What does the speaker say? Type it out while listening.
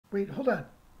Wait, hold on.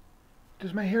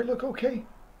 Does my hair look okay?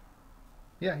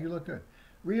 Yeah, you look good.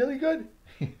 Really good?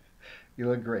 You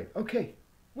look great. Okay,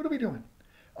 what are we doing?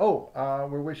 Oh,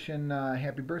 we're wishing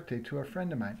happy birthday to a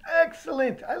friend of mine.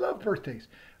 Excellent. I love birthdays.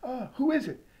 Who is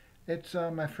it? It's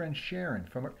my friend Sharon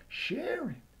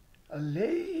Sharon, a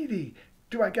lady.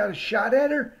 Do I got a shot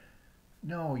at her?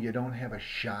 No, you don't have a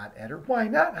shot at her. Why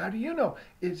not? How do you know?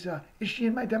 Is she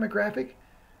in my demographic?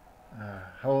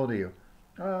 How old are you?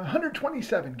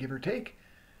 127, give or take.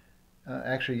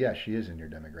 Actually, yes, she is in your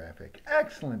demographic.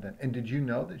 Excellent then. And did you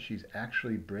know that she's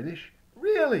actually British?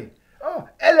 Really? Oh,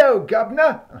 hello,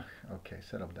 governor. Okay,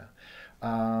 settle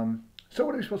down. So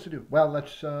what are we supposed to do? Well,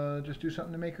 let's just do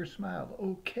something to make her smile.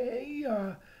 Okay.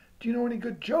 Do you know any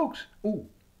good jokes? Ooh,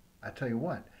 I tell you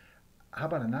what. How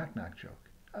about a knock knock joke?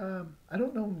 I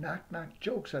don't know knock knock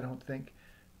jokes. I don't think.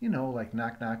 You know, like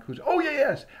knock knock. Who's? Oh yeah,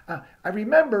 yes. I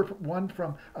remember one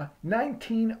from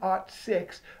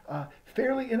 1906.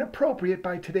 Fairly inappropriate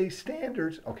by today's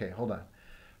standards. Okay, hold on.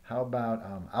 How about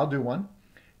I'll do one,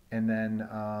 and then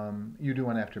you do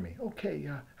one after me. Okay.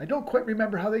 I don't quite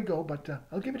remember how they go, but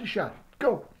I'll give it a shot.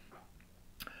 Go.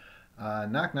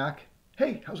 Knock knock.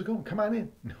 Hey, how's it going? Come on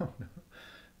in.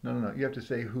 No. You have to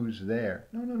say who's there.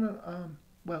 No.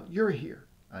 Well, you're here.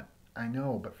 I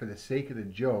know, but for the sake of the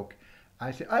joke,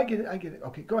 I say I get it.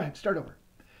 Okay, go ahead. Start over.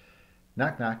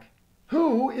 Knock knock.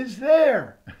 Who is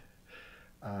there?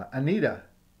 Anita.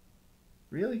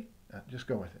 Really? Just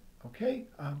go with it. Okay.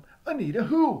 Anita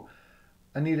who?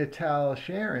 Anita tell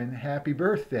Sharon happy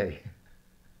birthday.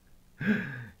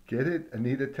 Get it?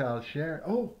 Anita tell Sharon.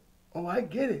 Oh, I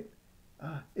get it.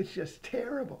 It's just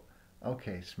terrible.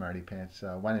 Okay, smarty pants.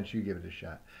 Why don't you give it a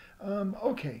shot?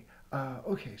 Okay.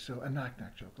 Okay. So a knock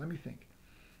knock joke. Let me think.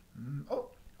 Oh,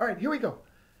 all right. Here we go.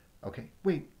 Okay.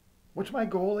 Wait. What's my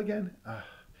goal again?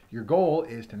 Your goal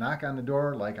is to knock on the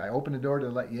door like I open the door to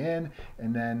let you in,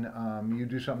 and then you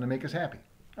do something to make us happy.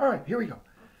 All right. Here we go.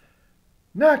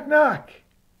 Knock knock.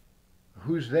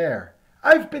 Who's there?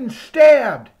 I've been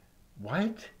stabbed.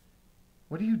 What?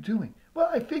 What are you doing? Well,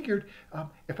 I figured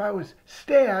if I was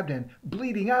stabbed and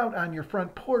bleeding out on your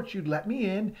front porch, you'd let me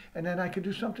in, and then I could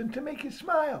do something to make you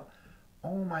smile.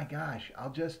 Oh my gosh,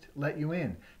 I'll just let you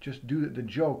in. Just do the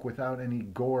joke without any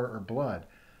gore or blood.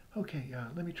 Okay,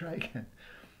 let me try again.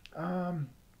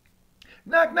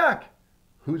 Knock, knock.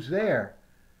 Who's there?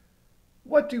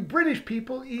 What do British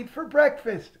people eat for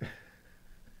breakfast?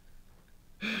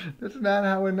 That's not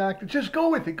how a knock. Just go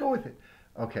with it. Go with it.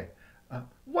 Okay.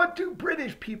 What do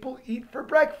British people eat for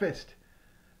breakfast?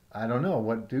 I don't know.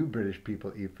 What do British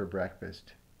people eat for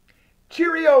breakfast?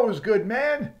 Cheerios, good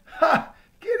man. Ha!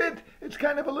 Get it? It's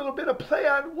kind of a little bit of play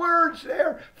on words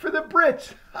there for the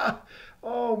Brits. Ha!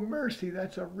 Oh, mercy,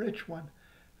 that's a rich one.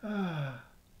 Ah,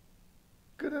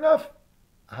 good enough?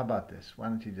 How about this? Why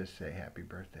don't you just say happy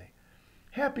birthday?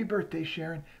 Happy birthday,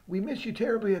 Sharon. We miss you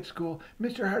terribly at school.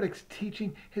 Mr. Hardick's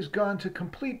teaching has gone to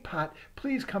complete pot.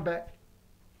 Please come back.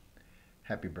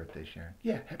 Happy birthday, Sharon.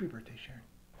 Yeah, happy birthday, Sharon.